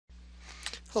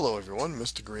Hello everyone,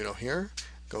 Mr. Garino here,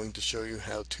 going to show you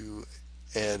how to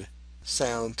add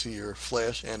sound to your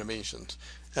Flash animations.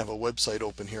 I have a website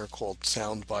open here called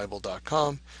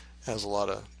soundbible.com. It has a lot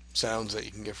of sounds that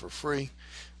you can get for free,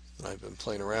 and I've been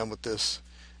playing around with this.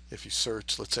 If you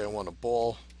search, let's say I want a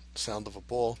ball, sound of a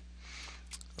ball.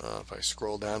 If I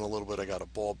scroll down a little bit, I got a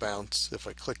ball bounce. If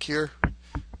I click here,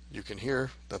 you can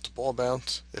hear that's a ball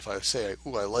bounce. If I say,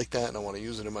 ooh, I like that and I want to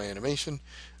use it in my animation,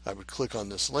 I would click on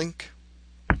this link.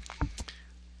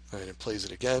 And it plays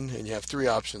it again, and you have three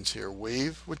options here: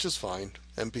 wave, which is fine;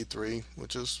 MP3,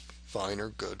 which is fine or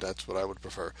good, that's what I would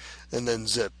prefer; and then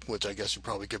zip, which I guess you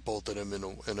probably get both of them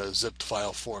in a zipped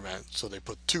file format, so they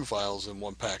put two files in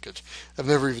one package. I've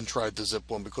never even tried the zip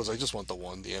one because I just want the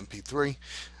MP3,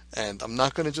 and I'm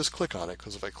not going to just click on it,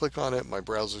 because if I click on it, my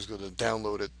browser's going to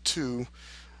download it to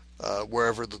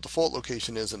wherever the default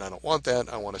location is, and I don't want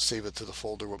that. I want to save it to the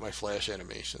folder with my Flash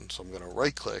animation. So I'm going to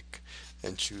right click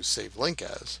and choose Save Link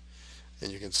As,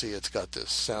 and you can see it's got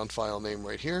this sound file name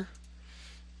right here,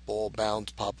 ball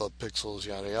bounce pop-up pixels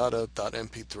yada yada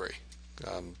 .mp3.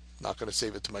 I'm not going to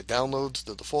save it to my downloads,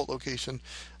 the default location.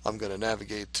 I'm going to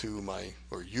navigate to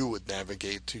or you would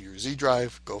navigate to your Z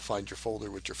drive, go find your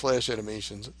folder with your Flash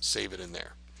animations, save it in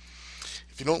there.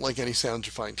 If you don't like any sounds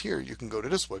you find here, you can go to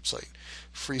this website,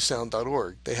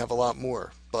 freesound.org. They have a lot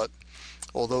more, but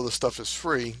although the stuff is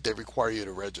free, they require you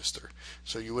to register.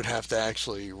 So you would have to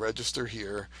actually register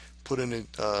here, put in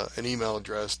an email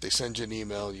address, they send you an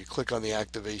email, you click on the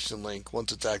activation link.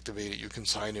 Once it's activated, you can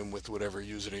sign in with whatever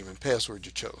username and password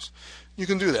you chose. You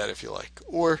can do that if you like,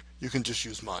 or you can just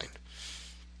use mine.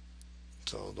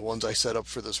 So the ones I set up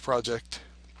for this project,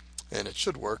 and it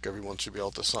should work. Everyone should be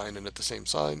able to sign in at the same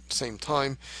time.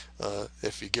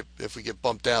 If we get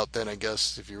bumped out, then I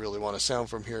guess if you really want a sound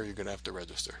from here, you're going to have to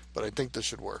register. But I think this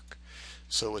should work.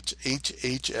 So it's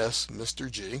HHS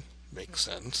Mr. G, makes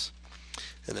sense.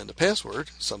 And then the password,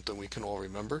 something we can all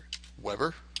remember,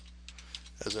 Weber,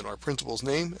 as in our principal's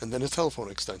name, and then a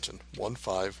telephone extension,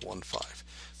 1515.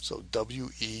 So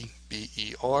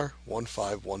WEBER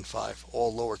 1515,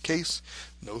 all lowercase,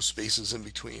 no spaces in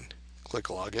between. Click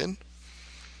login,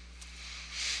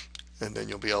 and then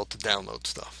you'll be able to download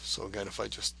stuff. So again, if I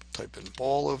just type in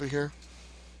ball over here,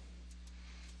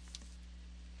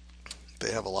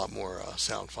 they have a lot more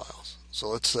sound files. So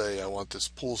let's say I want this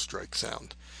pull strike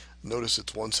sound. Notice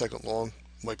it's 1 second long,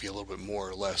 might be a little bit more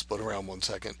or less, but around 1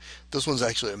 second. This one's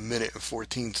actually 1 minute and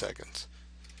 14 seconds.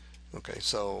 Okay,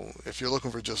 so if you're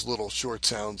looking for just little short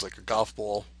sounds like a golf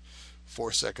ball,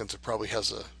 4 seconds, it probably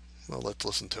has well, let's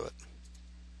listen to it.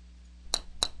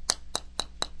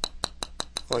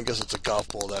 Well, I guess it's a golf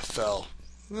ball that fell.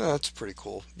 That's pretty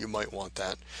cool. You might want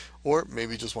that. Or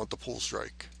maybe just want the pull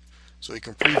strike. So you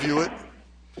can preview it.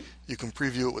 You can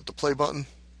preview it with the play button.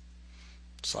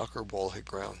 Soccer ball hit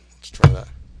ground. Let's try that.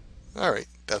 Alright,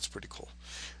 that's pretty cool.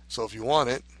 So if you want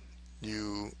it,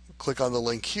 you click on the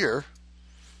link here.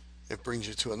 It brings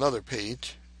you to another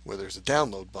page where there's a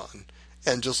download button.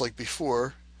 And just like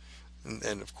before,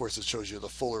 and of course it shows you the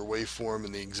fuller waveform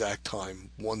and the exact time,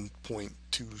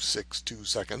 1.262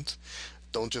 seconds.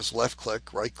 Don't just left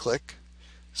click, right click,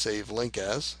 save link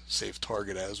as, save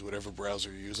target as, whatever browser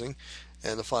you're using,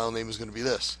 and the file name is going to be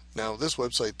this. Now this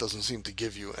website doesn't seem to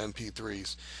give you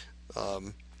MP3s.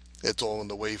 It's all in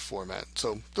the WAV format.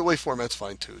 So the WAV format's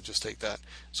fine too, just take that.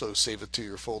 So save it to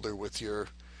your folder with your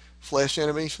Flash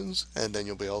animations, and then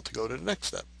you'll be able to go to the next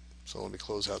step. So let me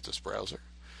close out this browser.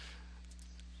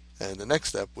 And the next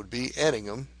step would be adding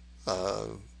them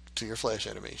to your Flash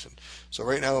animation. So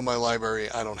right now in my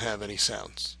library, I don't have any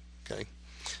sounds. Okay,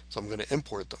 so I'm going to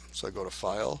import them. So I go to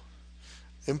File,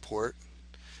 Import,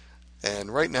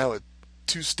 and right now it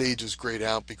 2 stages grayed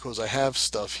out because I have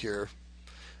stuff here,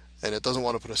 and it doesn't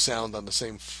want to put a sound on the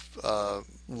same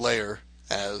layer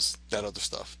as that other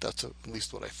stuff. That's at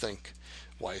least what I think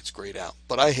why it's grayed out.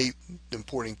 But I hate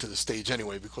importing to the stage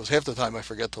anyway, because half the time I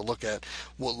forget to look at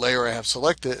what layer I have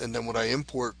selected, and then when I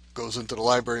import goes into the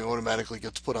library and automatically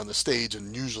gets put on the stage,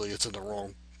 and usually it's on the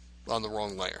wrong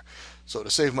layer. So to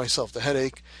save myself the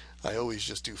headache, I always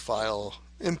just do File,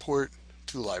 Import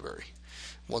to Library.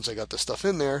 Once I got the stuff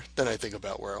in there, then I think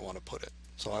about where I want to put it.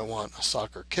 So I want a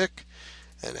soccer kick,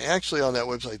 and actually on that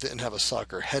website didn't have a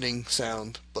soccer heading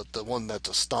sound, but the one that's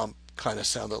a stomp kind of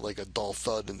sounded like a dull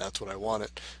thud, and that's what I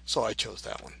wanted, so I chose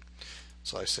that one.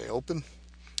 So I say open,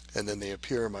 and then they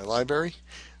appear in my library.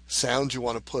 Sounds you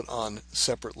want to put on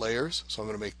separate layers, so I'm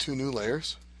going to make 2 new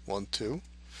layers, 1, 2.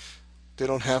 They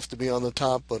don't have to be on the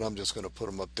top, but I'm just going to put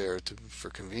them up there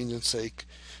for convenience sake.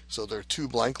 So there are 2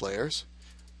 blank layers.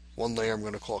 One layer I'm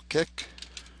going to call kick,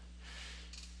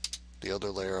 the other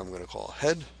layer I'm going to call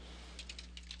head,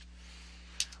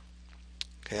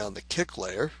 Okay, on the kick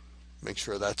layer, make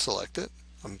sure that's selected.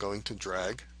 I'm going to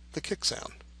drag the kick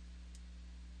sound.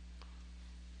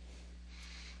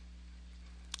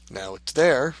 Now it's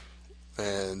there,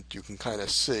 and you can kind of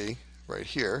see right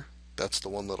here, that's the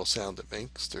one little sound it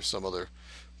makes. There's some other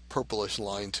purplish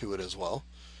line to it as well.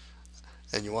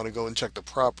 And you want to go and check the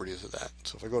properties of that.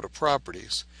 So if I go to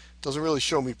properties, it doesn't really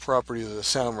show me properties of the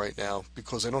sound right now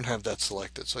because I don't have that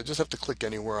selected. So I just have to click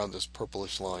anywhere on this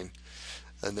purplish line,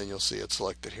 and then you'll see it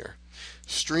selected here.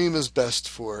 Stream is best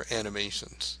for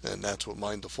animations, and that's what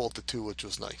mine defaulted to, which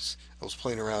was nice. I was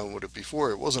playing around with it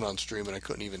before. It wasn't on stream and I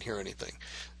couldn't even hear anything.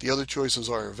 The other choices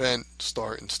are event,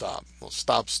 start, and stop. Well,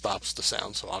 stop stops the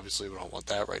sound, so obviously we don't want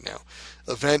that right now.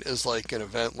 Event is like an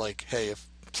event like, hey, if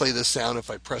play this sound if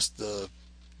I press the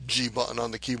G button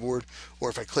on the keyboard or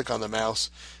if I click on the mouse.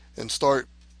 And start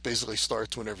basically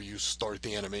starts whenever you start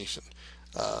the animation.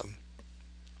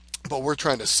 But we're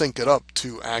trying to sync it up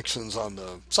to actions on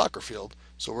the soccer field,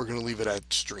 so we're going to leave it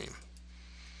at stream.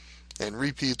 And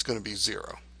repeat's going to be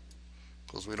 0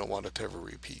 because we don't want it to ever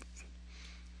repeat.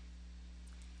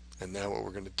 And now what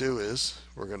we're going to do is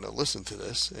we're going to listen to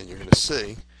this, and you're going to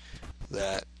see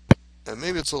that, and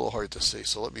maybe it's a little hard to see,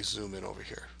 so let me zoom in over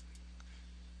here.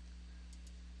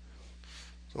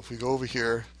 So if we go over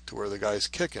here to where the guy's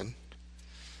kicking,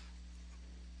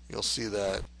 you'll see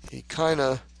that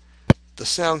the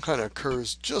sound kind of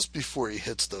occurs just before he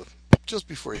hits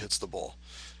the ball.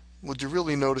 Would you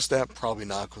really notice that? Probably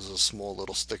not, because it's a small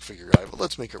little stick figure guy, but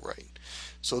let's make it right.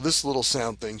 So this little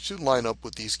sound thing should line up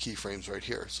with these keyframes right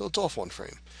here. So it's off one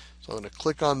frame. So I'm going to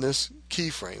click on this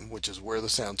keyframe, which is where the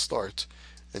sound starts,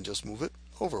 and just move it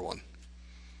over one.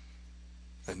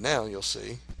 And now you'll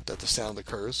see that the sound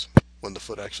occurs when the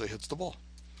foot actually hits the ball.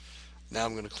 Now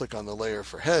I'm going to click on the layer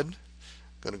for head. I'm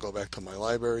going to go back to my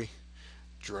library,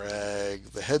 drag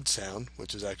the head sound,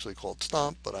 which is actually called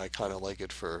stomp, but I kind of like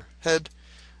it for head,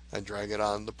 and drag it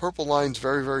on. The purple line's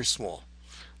very, very small,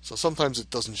 so sometimes it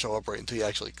doesn't show up right until you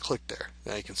actually click there.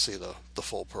 Now you can see the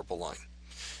full purple line.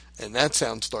 And that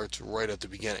sound starts right at the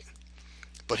beginning.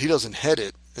 But he doesn't head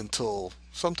it until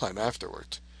sometime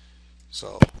afterwards.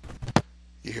 So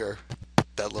you hear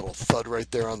that little thud right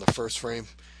there on the first frame.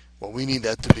 Well, we need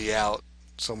that to be out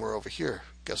somewhere over here.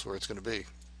 Guess where it's going to be?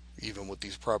 Even with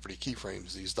these property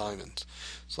keyframes, these diamonds.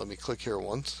 So let me click here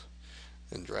once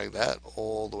and drag that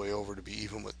all the way over to be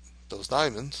even with those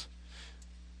diamonds.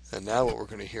 And now what we're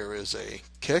going to hear is a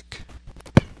kick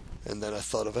and then a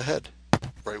thud of a head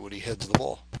right when he heads the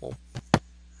ball. Oh,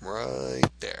 right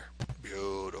there.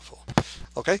 Beautiful.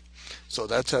 Okay, so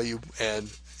that's how you add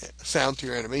sound to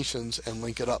your animations and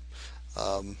link it up.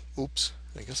 Oops,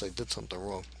 I guess I did something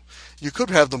wrong. You could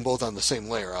have them both on the same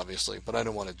layer, obviously, but I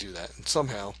don't want to do that. And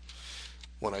somehow,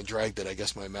 when I dragged it, I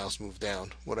guess my mouse moved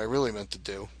down. What I really meant to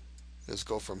do is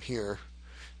go from here,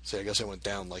 say I guess I went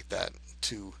down like that,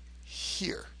 to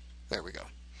here. There we go.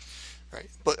 Right.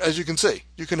 But as you can see,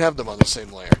 you can have them on the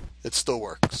same layer. It still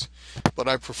works. But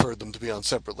I preferred them to be on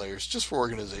separate layers just for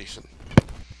organization.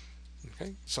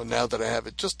 Okay, so now that I have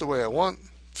it just the way I want,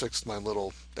 fixed my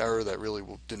little error that really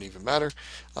didn't even matter,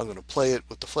 I'm going to play it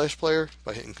with the Flash Player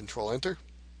by hitting Control Enter.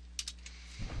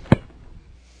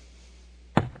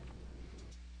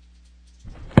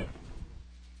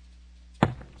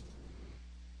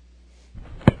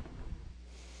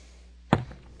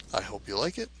 I hope you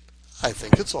like it. I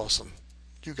think it's awesome.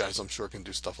 You guys, I'm sure, can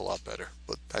do stuff a lot better,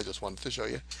 but I just wanted to show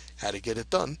you how to get it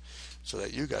done so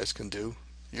that you guys can do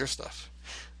your stuff.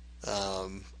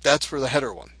 That's for the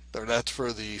header one, or that's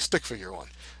for the stick figure one.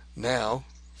 Now,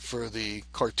 for the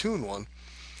cartoon one,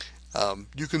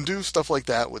 you can do stuff like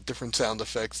that with different sound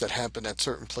effects that happen at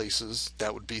certain places.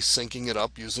 That would be syncing it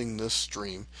up using this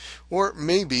stream. Or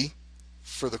maybe,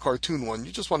 for the cartoon one,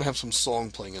 you just want to have some song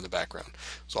playing in the background.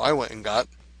 So I went and got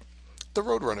the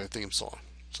Roadrunner theme song.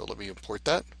 So let me import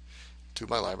that to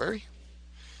my library.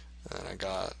 And I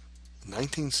got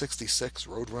 1966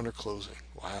 Roadrunner Closing.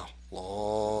 Wow,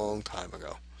 long time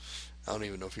ago. I don't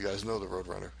even know if you guys know the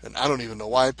Roadrunner. And I don't even know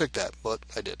why I picked that, but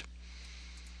I did.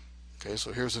 Okay,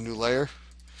 so here's a new layer.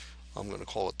 I'm going to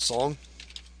call it Song.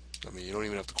 I mean, you don't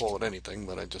even have to call it anything,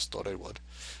 but I just thought I would.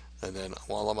 And then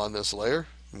while I'm on this layer,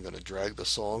 I'm going to drag the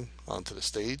song onto the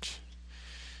stage.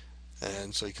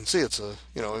 And so you can see it's a,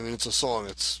 it's a song.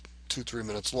 It's 2-3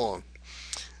 minutes long.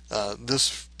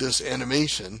 This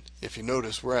animation, if you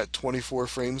notice, we're at 24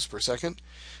 frames per second.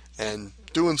 And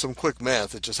doing some quick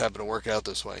math, it just happened to work out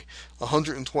this way.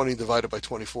 120 divided by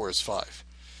 24 is 5.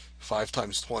 5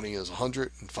 times 20 is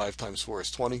 100, and 5 times 4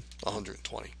 is 20,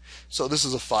 120. So this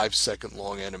is a 5-second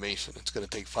long animation. It's going to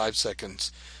take 5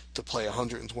 seconds to play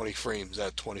 120 frames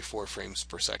at 24 frames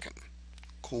per second.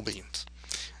 Cool beans.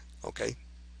 Okay,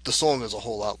 the song is a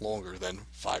whole lot longer than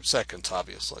 5 seconds,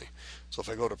 obviously. So if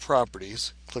I go to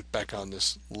Properties, click back on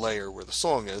this layer where the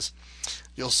song is,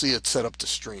 you'll see it's set up to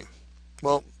stream.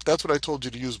 Well, that's what I told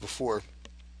you to use before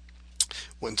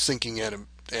when syncing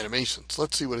animations.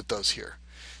 Let's see what it does here.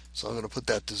 So I'm going to put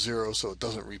that to 0 so it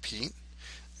doesn't repeat,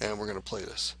 and we're going to play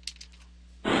this.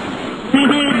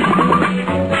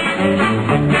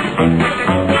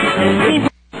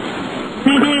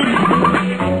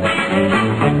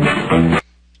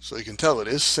 So you can tell it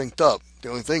is synced up. The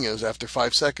only thing is, after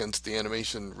 5 seconds, the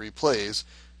animation replays,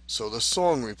 so the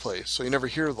song replays. So you never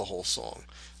hear the whole song.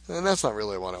 And that's not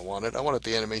really what I wanted. I wanted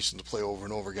the animation to play over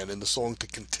and over again and the song to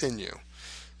continue.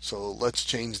 So let's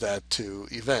change that to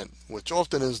event, which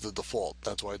often is the default.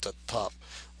 That's why it's at the top.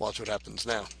 Watch what happens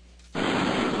now.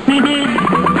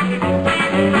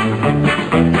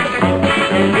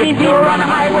 If you're on a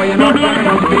highway, you're not running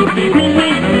on speed.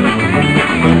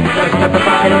 Just step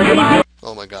aside or you might.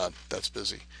 Oh my God, that's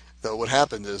busy. Now what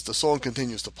happened is the song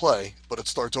continues to play, but it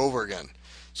starts over again.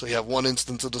 So you have one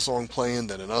instance of the song playing,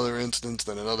 then another instance,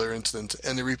 and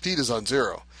the repeat is on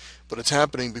 0. But it's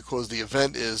happening because the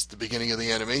event is the beginning of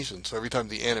the animation. So every time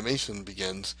the animation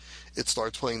begins, it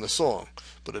starts playing the song.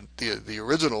 But the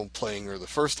original playing, or the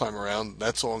first time around,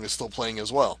 that song is still playing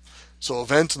as well. So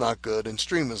event's not good and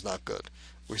stream is not good.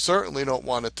 We certainly don't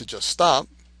want it to just stop.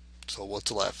 So what's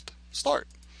left? Start.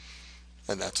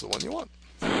 And that's the one you want.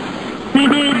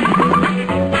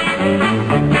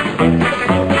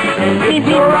 If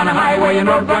you're on a highway and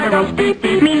not running on speed,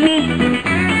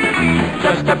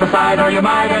 just step aside or you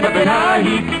might end up in a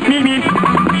heap.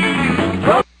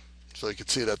 So you can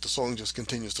see that the song just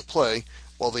continues to play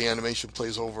while the animation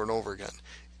plays over and over again.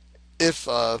 If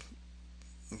I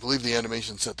believe the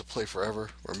animation's set to play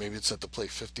forever, or maybe it's set to play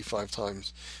 55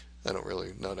 times. I don't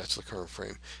really know. That's the current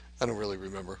frame. I don't really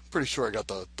remember. Pretty sure I got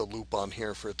the loop on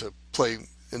here for it to play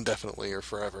indefinitely or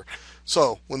forever.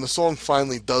 So when the song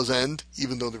finally does end,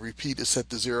 even though the repeat is set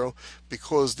to 0,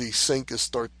 because the sync is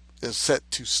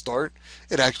set to start,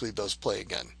 it actually does play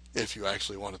again if you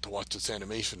actually wanted to watch this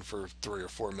animation for 3 or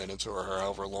 4 minutes or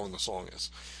however long the song is.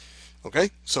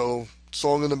 Okay, so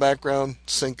song in the background,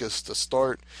 sync is to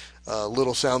start,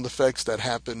 little sound effects that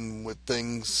happen with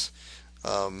things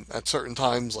at certain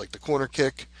times, like the corner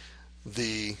kick.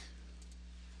 The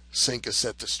sync is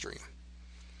set to stream.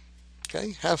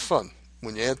 Okay, have fun.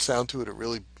 When you add sound to it, it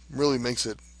really makes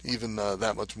it even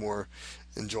that much more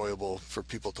enjoyable for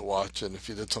people to watch. And if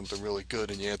you did something really good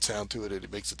and you add sound to it,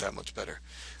 it makes it that much better.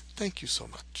 Thank you so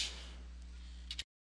much.